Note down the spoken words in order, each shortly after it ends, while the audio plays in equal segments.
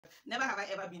Never have I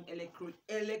ever been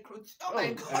oh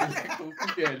my god.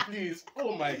 Electrocuted, please.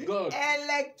 Oh my god.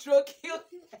 Electrocuted.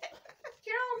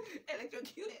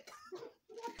 Electrocuted.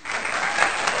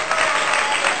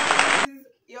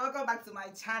 You're welcome back to my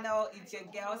channel. It's your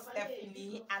girl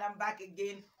Stephanie, and I'm back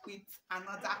again with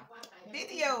another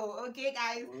video. Okay,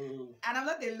 guys, and I'm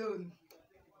not alone.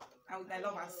 I'm with my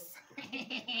lovers.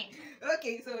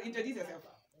 Okay, so introduce yourself.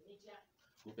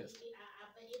 Go first.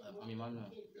 I'm Emmanuel.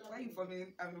 Why are you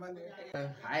forming? I'm Emmanuel.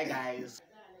 Hi guys,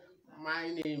 my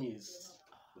name is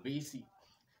Racy,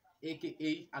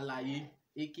 aka Alaye,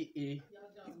 aka.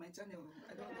 It's my channel.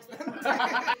 I don't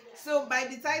understand. So by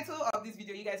the title of this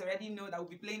video, you guys already know that we'll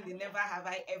be playing the Never Have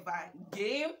I Ever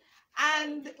game.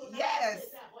 And yes,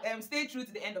 stay true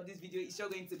to the end of this video. It's sure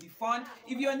going to be fun.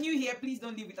 If you're new here, please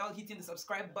don't leave without hitting the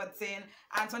subscribe button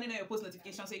and turning on your post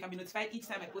notifications so you can be notified each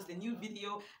time I post a new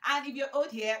video. And if you're old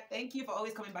here, thank you for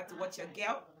always coming back to watch your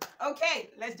girl. Okay,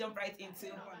 let's jump right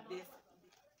into this.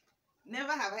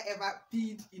 Never have I ever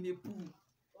peed in a pool.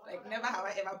 Like, never have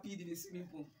I ever peed in a swimming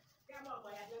pool.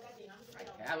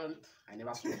 I haven't. I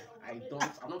never swim. I'm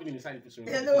not even inside the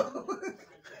swimming pool. Hello.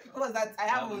 What was that? I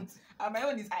haven't. And my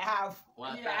own is I have.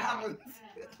 What? Yeah, I haven't.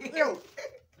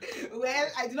 Well,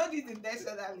 I do not do it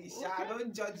intentionally, Sha.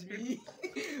 Don't judge me.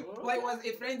 But it was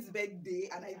a friend's birthday,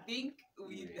 and I think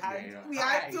we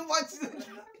had too much to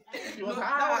drink. No,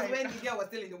 that was when the girl was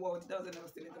still in the world. That was when I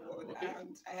was still in the world. Okay.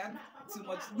 And I had too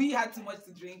much. We had too much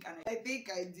to drink, and I think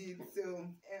I did. So,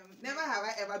 never have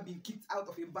I ever been kicked out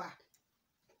of a bar.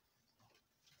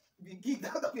 Been kicked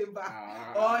out of a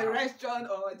bar or a restaurant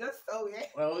or just somewhere.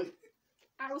 Well,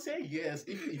 I would say yes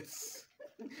if it's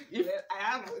I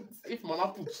haven't. if Mama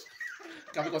Puts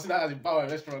can be considered as a bar or a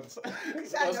restaurant. Shall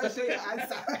I just show your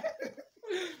answer?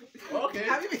 Okay.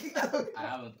 Have you been kicked out? I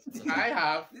haven't. I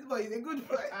have. This boy is a good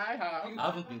boy. I have. I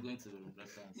haven't been going to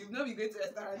restaurants. You've not been going to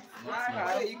restaurants. No,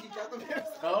 Why are you kicked out of the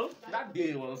restaurant? Well, that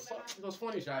day was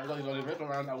funny, Sha, because it was a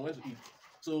restaurant and we went to eat.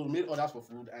 So we made orders for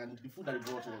food, and the food that we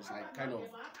brought was like kind of,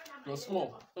 it was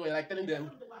small. So we're like telling them,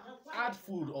 add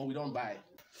food or we don't buy.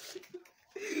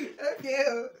 Okay.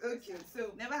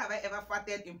 So never have I ever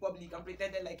farted in public and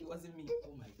pretended like it wasn't me.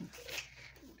 Oh my god.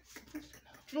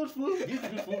 Truthful, be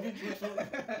truthful.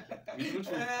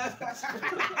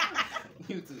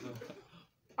 You too.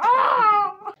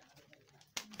 Ah!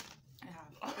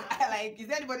 Like, is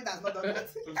there anybody that's not done that?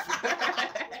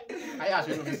 I asked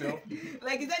you myself.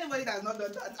 Like, is there anybody that's not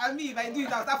done that? I mean, if I do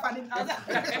it, I'll start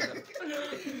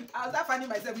fanning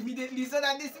myself immediately so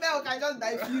that the smell can just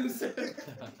diffuse.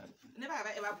 Never have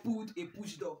I ever pulled a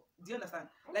push door. Do you understand?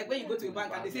 Like when you go to a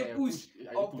bank and they say push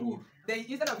or pull, then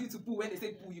instead of you to pull, when they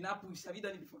say pull, you now push. Have you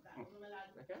done it before?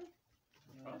 Okay.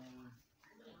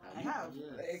 I have.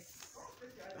 Yes.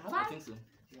 Like, I think so.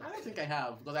 I don't think I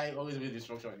have, because I always read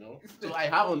instruction, you know. So I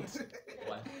haven't.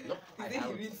 Why? No, I he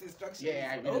haven't. reads instructions. Yeah,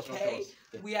 I read Okay, instructions.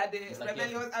 we are the It's like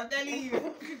rebellious. I'm telling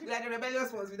you, we are the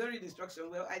rebellious ones. We don't read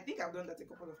instruction. Well, I think I've done that a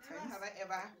couple of times. Have I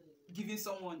ever given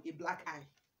someone a black eye,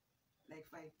 like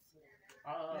fight?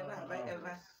 Never have I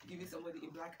ever given somebody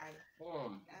a black eye. I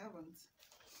haven't.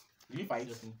 Do you fight?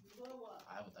 Seriously?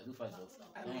 I haven't. I do fight, but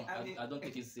I I don't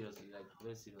take it seriously, like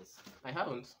very serious. I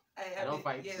haven't. I don't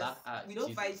fight. Yes, Black eye. we don't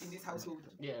Jesus. fight in this household.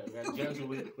 Yeah,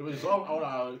 we resolve all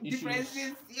our issues.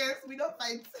 Differences, yes, we don't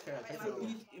fight. Yeah, I ever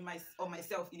breathe in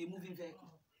myself in a moving vehicle.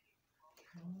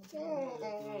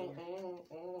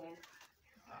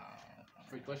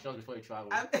 Three questions before you travel.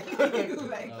 I'm telling you,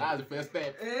 like, That's the first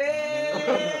step.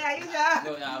 hey, are you sure?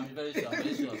 No, yeah, I'm very sure. I'm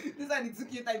very sure. This one it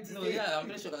took you time to No, say. yeah, I'm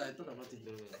very sure that I thought about it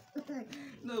very well.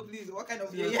 No, please, what kind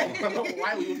of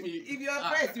Why would you be? If you're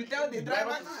pressed, you tell the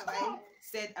driver. I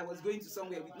said I was going to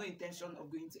somewhere with no intention of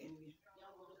going to anywhere.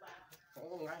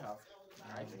 Oh, I have.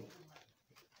 I think.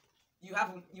 You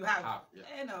haven't. You have.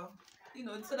 Yeah. You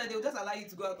know, so that they'll just allow you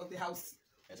to go out of the house.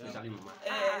 Especially with my.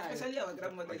 Especially our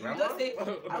grandmother. My You grandma? just say,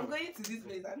 I'm going to this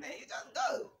place, and then you just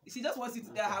go. She just wants you to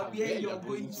tell her where you're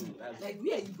going to. Like,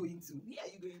 where are you going to? Where are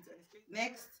you going to?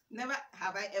 Next, never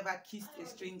have I ever kissed a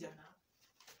stranger.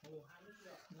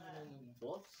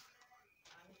 What?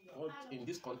 What in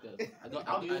this context? I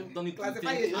don't need to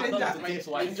Classify think. a I don't need to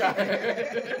stranger. think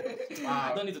twice. Wow.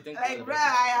 I don't need to think Like, twice. bruh,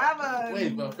 I haven't.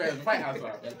 Wait, but first, before I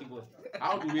answer, Yeah, keep going.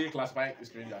 how do we classify a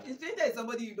stranger? A stranger is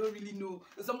somebody you don't really know,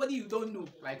 somebody you don't know.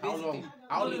 Like how basically. long?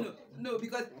 How long? No,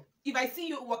 because if I see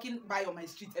you walking by on my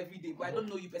street every day, but I don't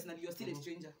know you personally, you're still a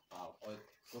stranger. Wow.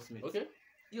 Cosmate. Okay.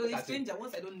 You're a That's stranger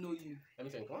once I don't know you. Let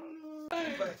me think.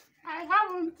 But I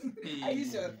haven't. are you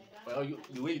sure? Well,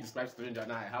 the way you describe stranger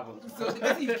now, I haven't. So the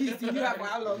person you kissed, you knew her for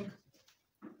how long?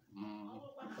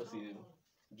 Let's see,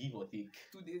 give or take.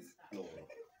 2 days. No,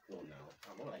 No, now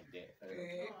I'm not like that.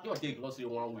 You'll take let's say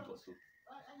 1 week or so.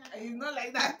 It's not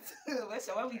like that. Where's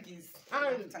your 1 week is?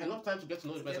 And enough time to get to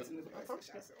know the person.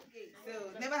 Okay, so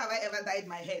never have I ever dyed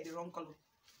my hair the wrong color.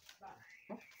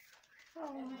 I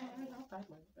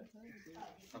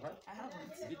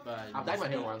haven't. I've dyed my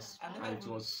hair once, and it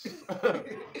was.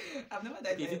 I've never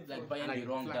dyed my Is hair. it like buying the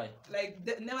wrong dye?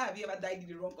 Like, never have you ever dyed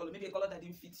the wrong color? Maybe a color that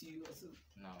didn't fit you or so.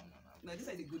 No, this is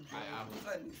a good girl. I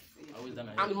haven't. I always done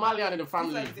my I'm the Malian in the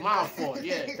family. My fault.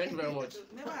 Yeah, thank you very much.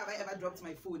 Never have I ever dropped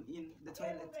my phone in the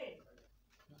toilet. I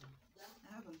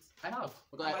haven't. I have.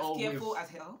 Because I'm I as always... careful as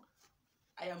hell.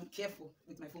 I am careful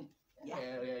with my phone. Yeah.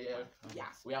 Yeah.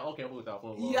 We are all careful with our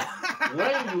phone. Yeah.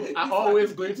 When you are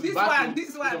always going to the bathroom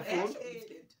this one. with your phone.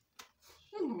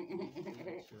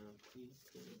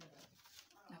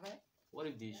 What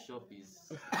if the shop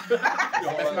is Your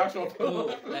shop.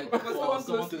 no, like For someone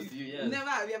close to you? Yes. Never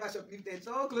have you ever shoplifted.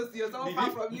 Someone close to you, someone Did far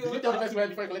you- from you. Did you tell the person where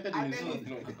before you collected I it?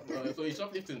 No. So he's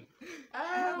shoplifting. I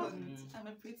haven't. I'm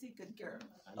a pretty good girl.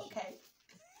 Okay.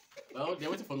 Well, they're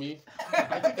waiting for me.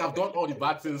 I think I've done all the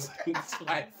bad things in this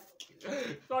life.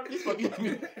 God, please forgive me.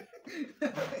 Have I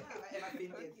ever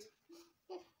fainted?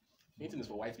 Fainting is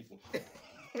for white people.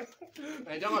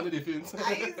 I don't want to do the faint.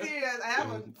 Are you serious? I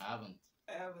haven't. I haven't.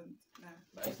 Nah.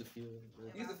 But I used to feel.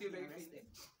 I used to feel very fainted.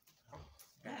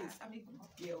 Guys, I'm a good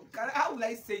girl. How will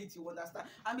I say it? You understand?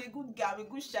 I'm a good girl. I'm a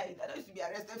good child. I don't need to be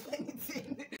arrested for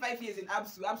anything. 5 years in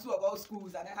ABSU of all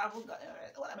schools, and I haven't got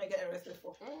arrested. What am I getting arrested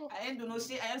for? I ain't do no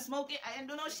shit. I ain't smoking. I ain't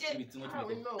do no shit. Maybe too much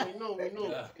We makeup. know.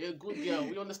 Yeah. You're a good girl.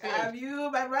 We understand. Have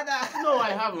you, my brother? No,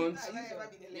 I haven't. Have you ever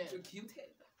been electrocuted?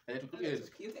 Electrocuted.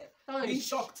 Electrocuted? Been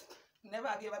shocked? Never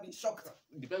have you ever been shocked?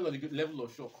 Depends on the level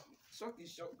of shock. Shock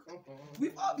is shock.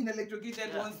 We've all been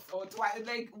electrocuted once or twice,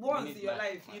 like once in your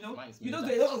life, you know. You don't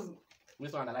go, oh.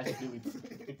 This one I like to play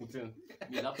with people too.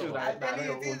 The laptop. Feel I that- tell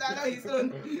you, things I know his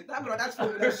own. That brother's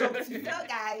phone will shock you. So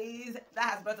guys, that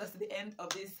has brought us to the end of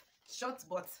this short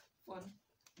but fun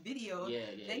video. Yeah.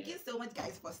 Thank you so much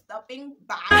guys for stopping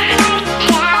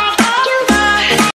by.